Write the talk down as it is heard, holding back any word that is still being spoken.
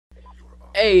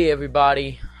Hey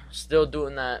everybody, still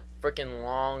doing that freaking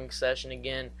long session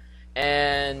again,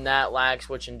 and that lag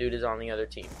switching dude is on the other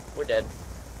team. We're dead.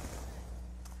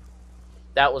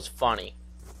 That was funny.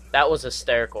 That was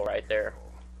hysterical right there.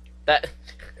 That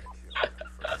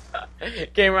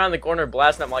came around the corner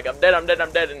blasting. I'm like, I'm dead, I'm dead,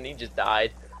 I'm dead, and he just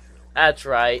died. That's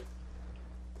right.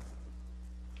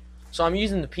 So I'm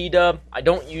using the P-dub. I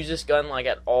don't use this gun like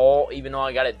at all, even though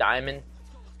I got it diamond.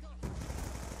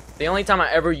 The only time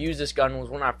I ever used this gun was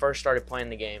when I first started playing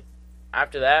the game.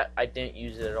 After that, I didn't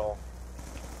use it at all.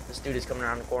 This dude is coming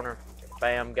around the corner.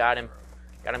 Bam, got him.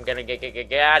 Got him, got him, got him,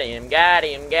 got him, got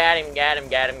him, got him,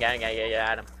 got him,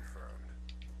 got him.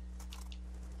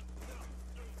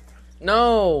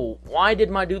 No! Why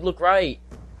did my dude look right?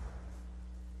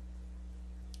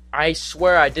 I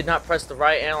swear I did not press the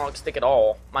right analog stick at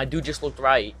all. My dude just looked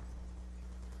right.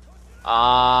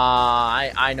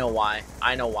 I know why.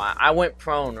 I know why. I went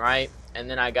prone, right? And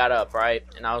then I got up, right?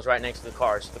 And I was right next to the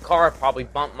car. So the car probably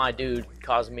bumped my dude,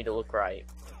 causing me to look right.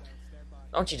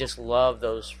 Don't you just love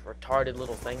those retarded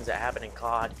little things that happen in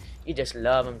COD? You just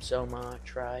love them so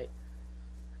much, right?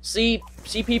 See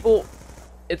people,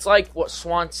 it's like what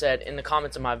Swan said in the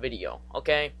comments of my video,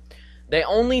 okay? They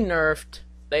only nerfed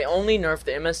the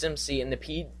MSMC and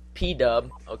the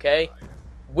P-dub, okay?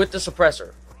 With the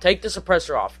suppressor. Take the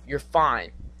suppressor off. You're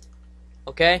fine.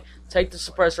 Okay? Take the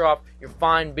suppressor off. You're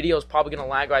fine. Video's probably going to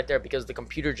lag right there because the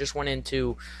computer just went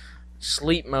into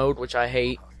sleep mode, which I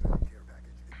hate.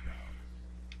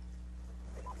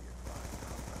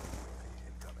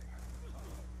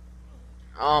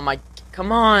 Oh my...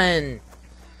 Come on!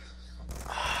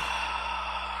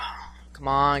 Come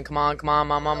on, come on, come on,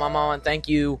 mom, thank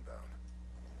you.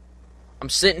 I'm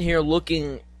sitting here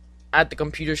looking at the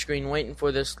computer screen waiting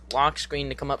for this lock screen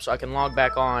to come up so I can log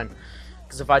back on,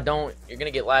 because if I don't, you're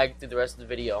gonna get lagged through the rest of the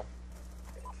video.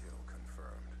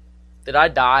 Did I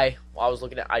die while I was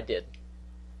looking at I did.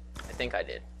 I think I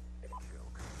did.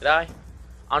 Did I?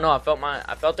 I don't know,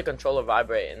 I felt the controller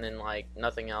vibrate and then like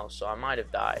nothing else, so I might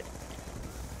have died.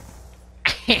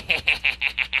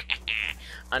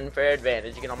 Unfair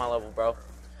advantage, you get on my level, bro.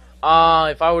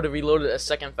 If I would have reloaded a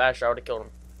second faster, I would have killed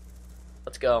him.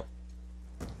 Let's go.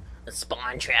 Let's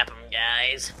spawn trap him,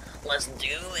 guys. Let's do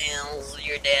this.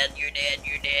 You're dead, you're dead,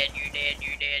 you're dead, you're dead,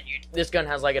 you're dead, you're dead. This gun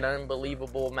has like an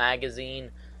unbelievable magazine.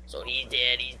 So he's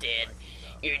dead, he's dead.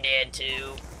 You're dead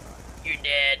too. You're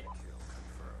dead.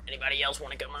 Anybody else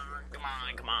want to come on? Come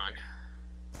on, come on.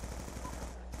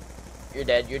 You're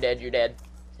dead, you're dead, you're dead.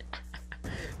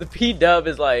 The P-dub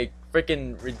is like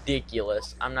freaking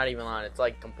ridiculous. I'm not even lying. It's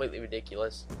like completely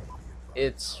ridiculous.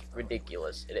 It's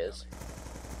ridiculous. It is.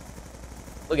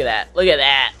 Look at that. Look at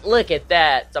that. Look at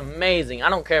that. It's amazing. I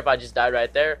don't care if I just died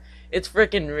right there. It's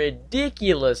freaking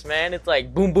ridiculous, man. It's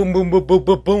like boom, boom, boom, boom, boom,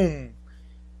 boom, boom.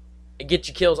 It gets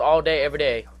you kills all day, every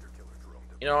day.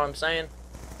 You know what I'm saying?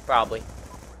 Probably.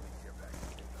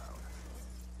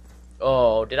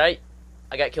 Oh, did I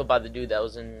got killed by the dude that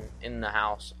was in the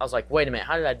house. I was like, wait a minute.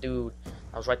 How did that dude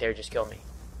that was right there just kill me?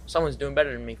 Someone's doing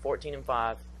better than me. 14 and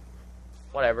 5.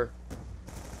 Whatever.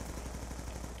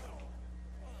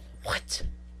 What?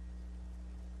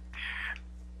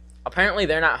 Apparently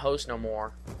they're not hosts no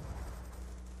more.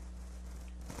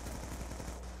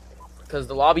 Because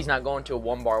the lobby's not going to a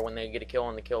 1 bar when they get a kill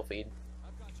on the kill feed.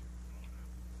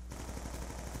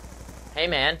 Hey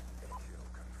man.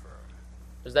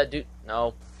 Was that dude?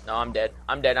 No. No, I'm dead.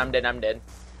 I'm dead, I'm dead, I'm dead.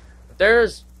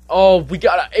 There's... Oh, we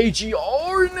got an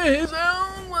AGR in his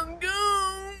house. Let's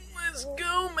go. Let's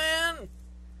go, man.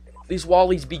 These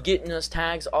wallies be getting us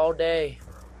tags all day.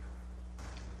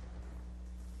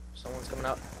 Someone's coming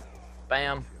up.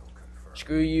 Bam.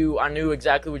 Screw you. I knew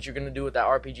exactly what you're going to do with that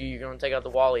RPG. You're going to take out the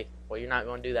wally. Well, you're not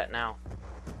going to do that now.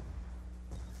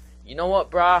 You know what,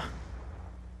 brah?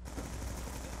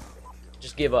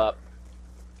 Just give up.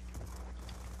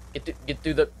 Get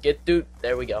through.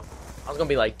 There we go. I was going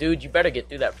to be like, dude, you better get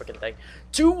through that freaking thing.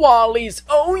 2 wallies.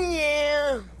 Oh,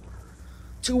 yeah.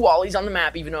 2 wallies on the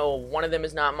map, even though one of them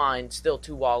is not mine. Still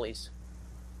 2 wallies.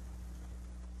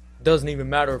 Doesn't even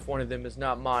matter if one of them is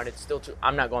not mine. It's still 2.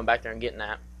 I'm not going back there and getting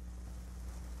that.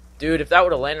 Dude, if that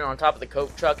would have landed on top of the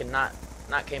Coke truck and not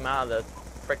came out of the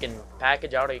freaking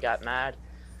package, I would have got mad.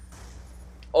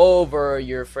 Over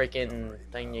your freaking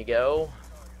thing you go.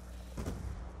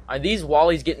 Are these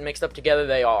wallies getting mixed up together?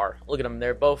 They are. Look at them.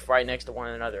 They're both right next to one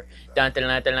another. Ow.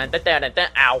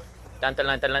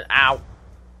 Ow.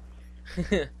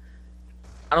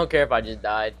 I don't care if I just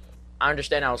died. I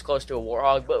understand I was close to a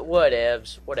warhog, but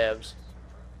whatevs. Whatevs.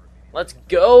 Let's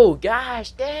go.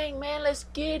 Gosh dang, man. Let's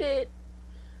get it.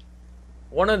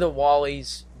 One of the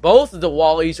wallies Both of the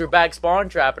Wallies are back spawn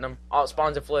trapping them. Oh,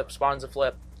 spawns a flip. Spawns a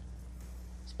flip.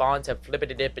 Spawns have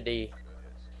flippity dippity.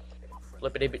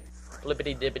 Flippity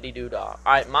dippity doo dah.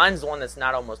 Alright, mine's the one that's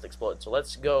not almost exploded. So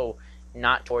let's go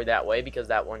not toward that way because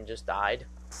that one just died.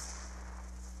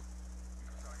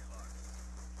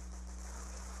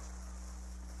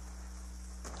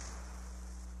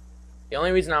 The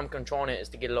only reason I'm controlling it is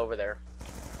to get it over there.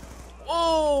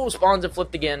 Whoa! Spawns have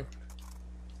flipped again.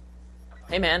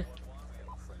 Hey, man.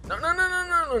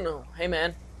 No. Hey,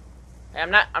 man. Hey,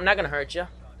 I'm not gonna hurt you.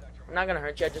 I'm not gonna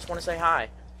hurt you. I just want to say hi.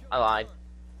 I lied.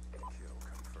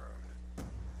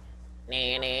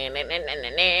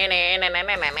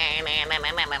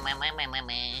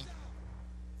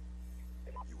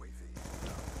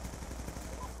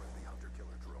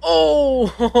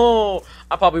 Oh!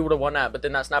 I probably would have won that, but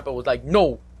then that sniper was like,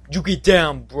 "No, you get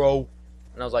down, bro."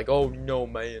 And I was like, "Oh no,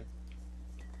 man."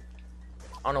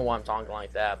 I don't know why I'm talking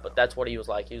like that, but that's what he was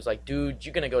like. He was like, "Dude,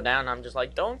 you're gonna go down." And I'm just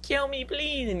like, "Don't kill me,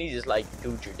 please." And he's just like,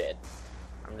 "Dude, you're dead."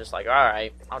 I'm just like,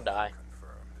 "Alright, I'll die."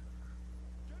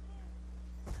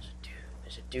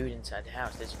 There's a dude inside the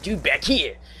house. There's a dude back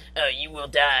here. Oh, you will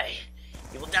die.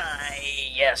 You will die.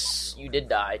 Yes, you did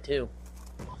die too.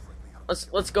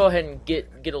 Let's go ahead and get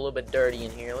a little bit dirty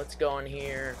in here. Let's go in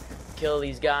here, kill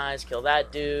these guys, kill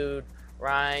that dude,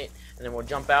 right? And then we'll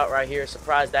jump out right here,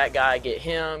 surprise that guy, get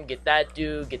him, get that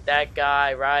dude, get that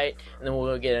guy, right? And then we'll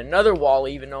go get another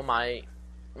Wally, even though my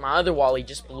other Wally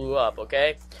just blew up,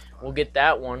 okay? We'll get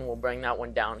that one, we'll bring that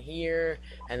one down here,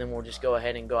 and then we'll just go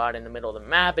ahead and go out in the middle of the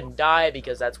map and die,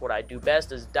 because that's what I do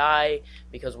best, is die,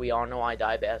 because we all know I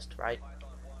die best, right?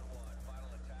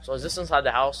 So is this inside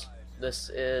the house? This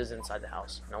is inside the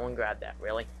house. No one grabbed that,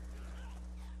 really.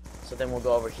 So then we'll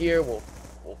go over here, we'll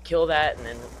kill that, and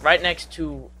then right next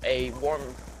to a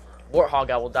warthog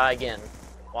I will die again.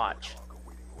 Watch.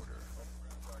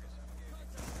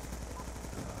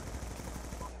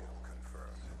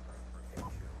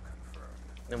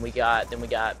 Then we got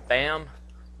bam,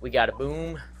 we got a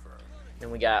boom,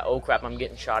 then we got, oh crap, I'm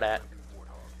getting shot at.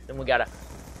 Then we got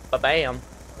a bam,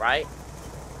 right?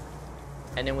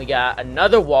 And then we got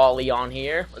another Wally on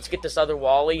here. Let's get this other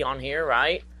Wally on here,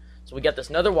 right? So we got this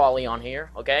another Wally on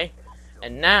here, okay?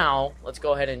 And now, let's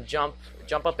go ahead and jump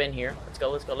up in here.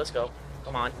 Let's go.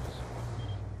 Come on.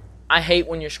 I hate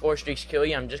when your score streaks kill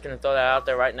you. I'm just going to throw that out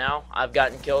there right now. I've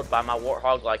gotten killed by my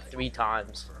warthog like 3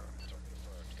 times.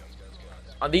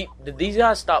 Did these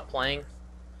guys stop playing?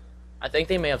 I think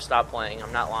they may have stopped playing.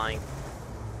 I'm not lying.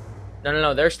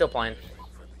 No, they're still playing.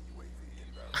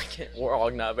 I can't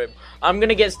warthog now, babe. I'm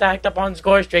gonna get stacked up on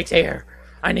score streaks here.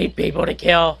 I need people to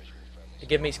kill to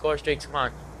give me score streaks. Come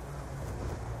on.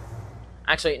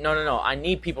 Actually, no. I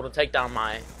need people to take down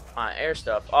my air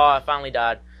stuff. Oh, I finally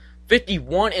died.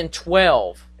 51 and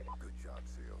 12.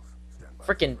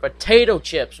 Freaking potato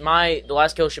chips. The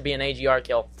last kill should be an AGR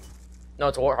kill. No,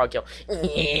 it's a warthog kill.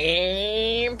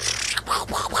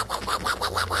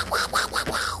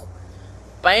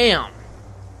 Bam.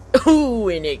 Ooh,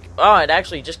 and it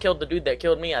actually just killed the dude that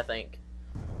killed me, I think.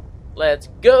 Let's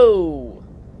go.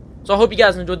 So I hope you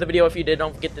guys enjoyed the video. If you did,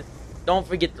 don't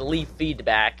forget to leave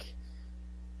feedback.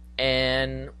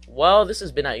 And well, this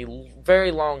has been a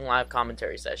very long live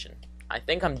commentary session. I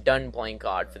think I'm done playing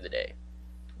COD for the day.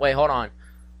 Wait, hold on.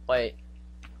 Wait,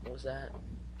 what was that?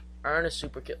 Earn a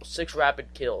super kill. 6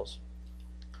 rapid kills.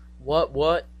 What?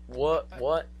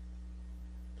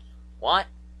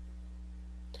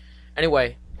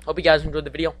 Anyway, hope you guys enjoyed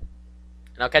the video,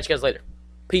 and I'll catch you guys later.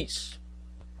 Peace.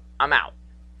 I'm out.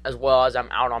 As well as I'm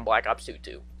out on Black Ops 2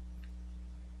 too.